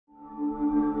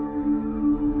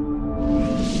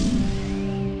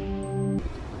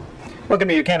Welcome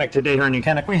to YOUCANIC. Today here on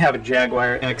YOUCANIC we have a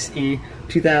Jaguar XE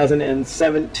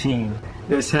 2017.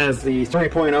 This has the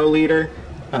 3.0 liter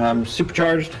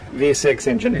supercharged V6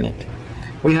 engine in it.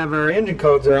 We have our engine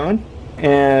codes on,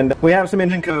 and we have some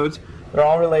engine codes. They're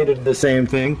all related to the same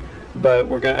thing, but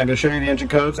I'm going to show you the engine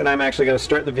codes, and I'm actually going to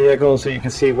start the vehicle so you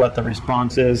can see what the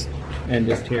response is and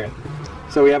just hear it.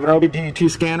 So we have an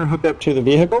OBD2 scanner hooked up to the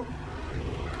vehicle.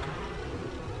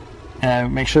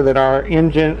 And make sure that our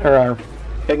engine or our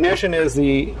ignition is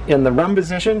in the run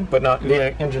position, but not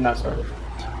the engine not started.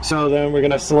 So then we're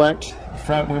going to select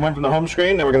we went from the home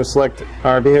screen, then we're going to select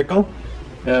our vehicle,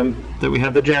 that we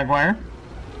have the Jaguar,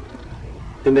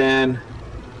 and then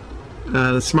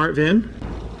the smart VIN.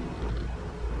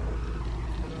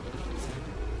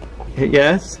 Hit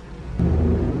yes.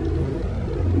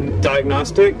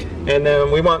 Diagnostic, and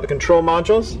then we want the control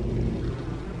modules,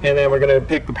 and then we're going to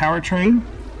pick the powertrain,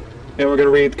 and we're going to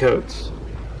read the codes.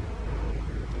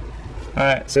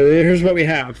 Alright, so here's what we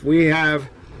have. We have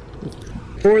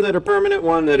 4 that are permanent,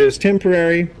 1 that is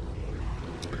temporary,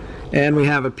 and we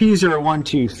have a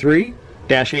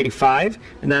P0123-85,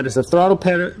 and that is a throttle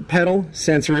pedal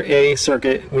sensor A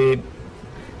circuit. We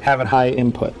have a high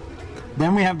input.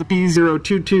 Then we have the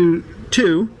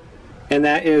P022, and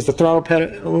that is the throttle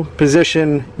pedal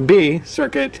position B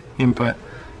circuit input.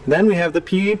 Then we have the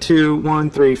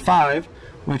P2135,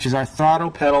 which is our throttle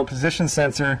pedal position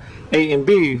sensor A and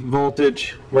B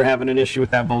voltage. We're having an issue with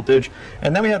that voltage.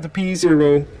 And then we have the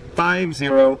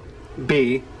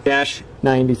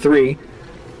P050B-93,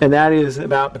 and that is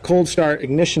about the cold start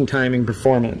ignition timing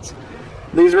performance.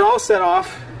 These are all set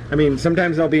off, I mean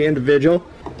sometimes they'll be individual,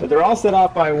 but they're all set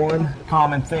off by one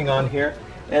common thing on here,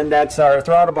 and that's our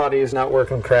throttle body is not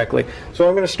working correctly. So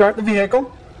I'm going to start the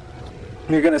vehicle.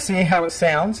 You're going to see how it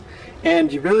sounds,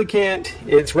 and you really can't,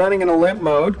 it's running in a limp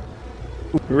mode.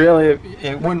 Really,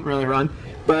 it wouldn't really run,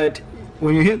 but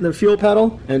when you're hitting the fuel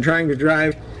pedal and trying to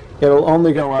drive, it'll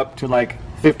only go up to like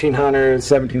 1500,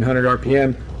 1700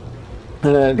 RPM,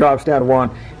 and then it drops down to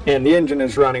 1, and the engine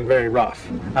is running very rough.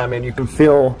 I mean, you can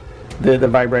feel the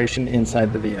vibration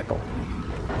inside the vehicle.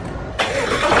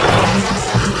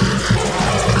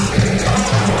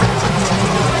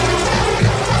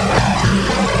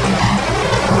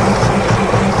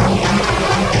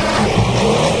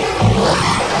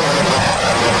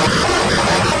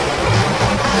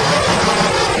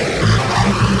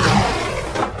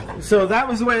 So that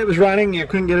was the way it was running. You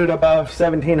couldn't get it above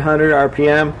 1700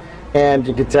 RPM, and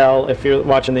you could tell if you're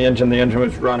watching the engine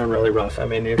was running really rough. I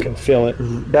mean, you can feel it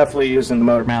definitely using the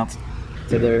motor mounts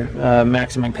to their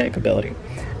maximum capability.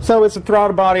 So it's a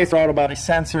throttle body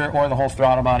sensor, or the whole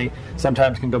throttle body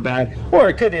sometimes can go bad, or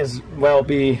it could as well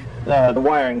be the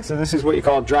wiring. So this is what you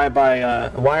call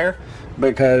drive-by wire,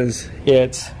 because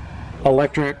it's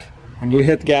electric. When you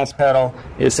hit the gas pedal,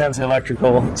 it sends the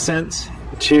electrical sense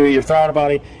to your throttle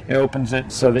body. It opens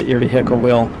it so that your vehicle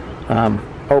will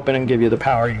open and give you the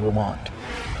power you want.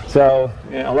 So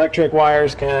electric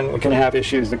wires can have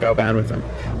issues that go bad with them.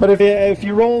 But if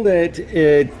you rolled it,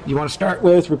 you want to start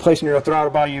with replacing your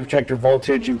throttle body. You've checked your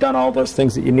voltage, you've done all those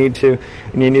things that you need to,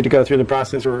 and you need to go through the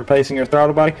process of replacing your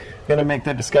throttle body. I'm going to make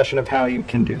the discussion of how you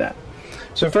can do that.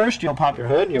 So first, you'll pop your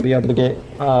hood. You'll be able to get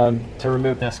to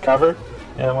remove this cover,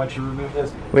 and once you remove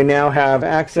this, we now have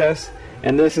access.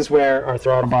 And this is where our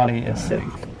throttle body is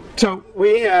sitting. So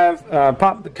we have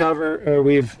popped the cover,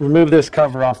 we've removed this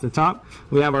cover off the top.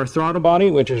 We have our throttle body,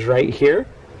 which is right here.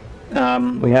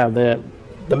 We have the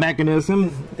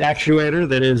mechanism, the actuator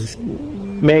that is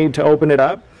made to open it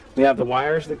up. We have the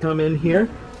wires that come in here,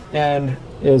 and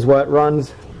is what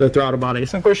runs the throttle body.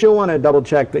 So of course you'll want to double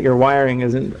check that your wiring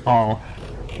isn't all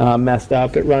messed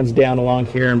up. It runs down along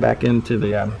here and back into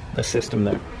the system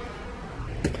there.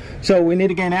 So we need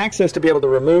to gain access to be able to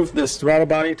remove this throttle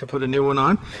body to put a new one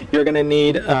on. You're going to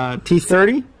need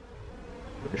T30.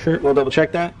 Sure, we'll double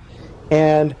check that.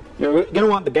 And you're going to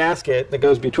want the gasket that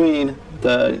goes between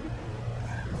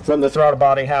from the throttle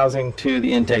body housing to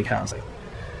the intake housing.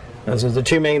 Those are the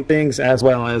 2 main things, as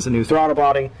well as a new throttle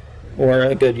body, or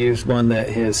a good used one that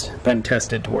has been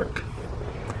tested to work.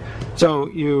 So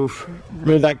you've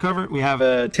removed that cover. We have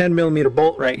a 10mm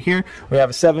bolt right here. We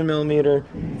have a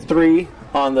 7mm 3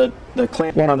 on the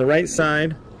clamp, one on the right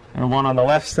side and one on the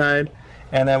left side,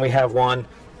 and then we have one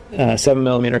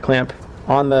 7mm clamp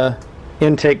on the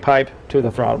intake pipe to the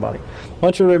throttle body.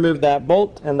 Once you remove that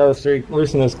bolt and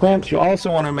loosen those clamps, you also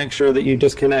want to make sure that you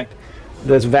disconnect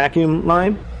this vacuum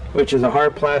line, which is a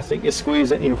hard plastic. You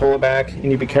squeeze it and you pull it back, and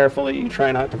you be careful that you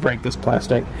try not to break this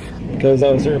plastic, because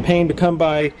those are a pain to come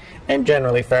by and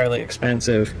generally fairly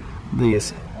expensive,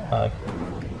 these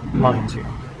lines here.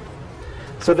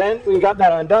 So then we got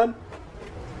that undone.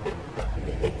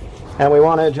 And we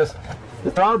want to just,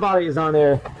 the throttle body is on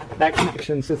there, that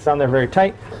connection sits on there very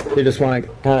tight. You just want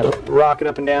to kind of rock it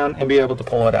up and down and be able to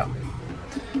pull it out.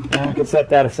 And we can set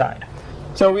that aside.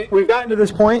 So we've gotten to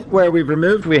this point where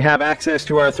we have access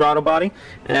to our throttle body,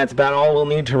 and that's about all we'll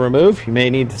need to remove. You may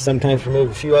need to sometimes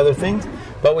remove a few other things,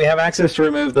 but we have access to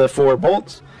remove the 4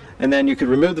 bolts, and then you could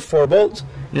remove the 4 bolts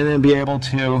and then be able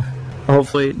to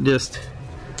hopefully just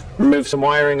remove some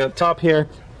wiring up top here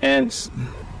and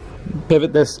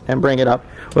pivot this and bring it up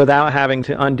without having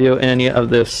to undo any of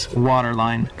this water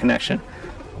line connection.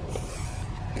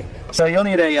 So you'll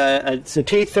need it's a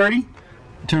T30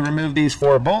 to remove these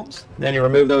 4 bolts. Then you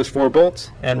remove those 4 bolts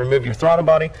and remove your throttle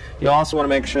body. You also want to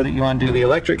make sure that you undo the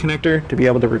electric connector to be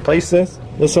able to replace this.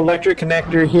 This electric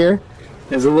connector here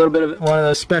is a little bit of one of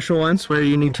those special ones where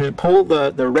you need to pull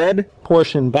the red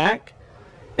portion back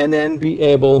and then be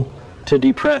able to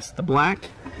depress the black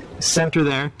center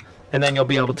there, and then you'll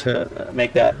be able to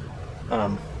make that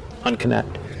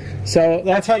unconnect. So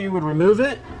that's how you would remove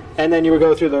it, and then you would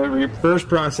go through the reverse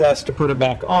process to put it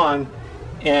back on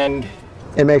and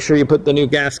make sure you put the new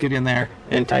gasket in there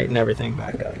and tighten everything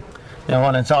back up. Now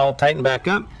when it's all tightened back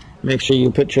up, make sure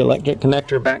you put your electric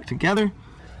connector back together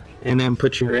and then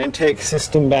put your intake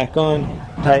system back on,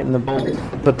 tighten the bolt,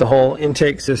 put the whole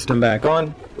intake system back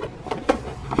on.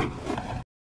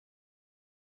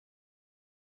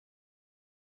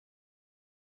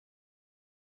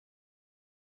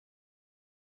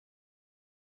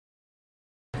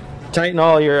 Tighten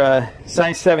all your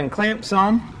size 7 clamps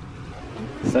on.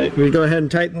 So we go ahead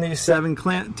and tighten these 7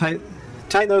 clamps,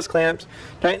 tighten those clamps,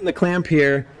 tighten the clamp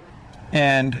here,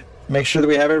 and make sure that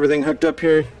we have everything hooked up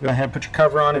here. Go ahead and put your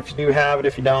cover on if you do have it.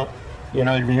 If you don't, you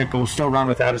know your vehicle will still run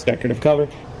without its decorative cover.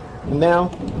 And now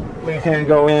we can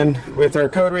go in with our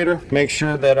code reader, make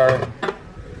sure that our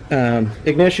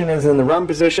ignition is in the run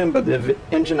position, but the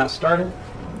engine not started.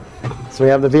 So we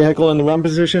have the vehicle in the run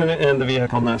position and the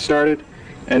vehicle not started.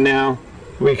 And now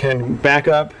we can back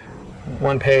up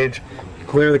 1 page,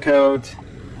 clear the codes,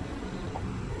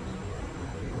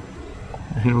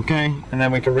 okay, and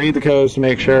then we can read the codes to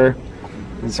make sure.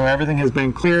 And so everything has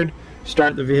been cleared.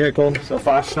 Start the vehicle. So if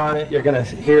I start it, you're going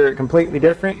to hear it completely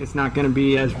different. It's not going to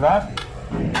be as rough.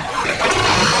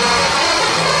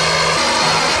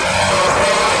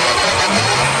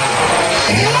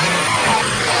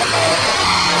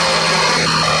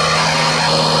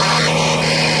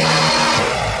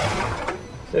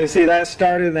 So you see that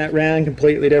started and that ran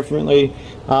completely differently.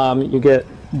 You get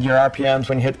your RPMs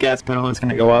when you hit the gas pedal, it's going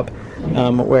to go up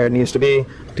where it needs to be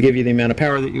to give you the amount of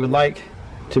power that you would like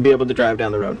to be able to drive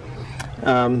down the road.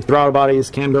 Throttle bodies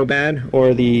can go bad,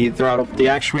 or the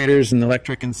actuators and the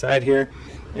electric inside here,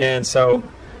 and so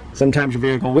sometimes your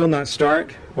vehicle will not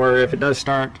start, or if it does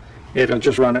start, it'll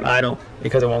just run at idle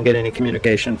because it won't get any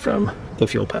communication from the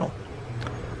fuel pedal.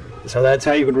 So that's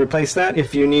how you would replace that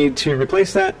if you need to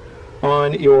replace that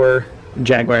on your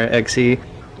Jaguar XE,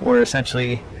 or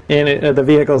essentially in the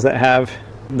vehicles that have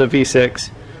the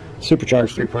V6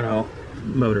 supercharged 3.0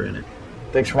 motor in it.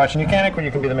 Thanks for watching YOUCANIC, where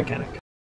you can be the mechanic.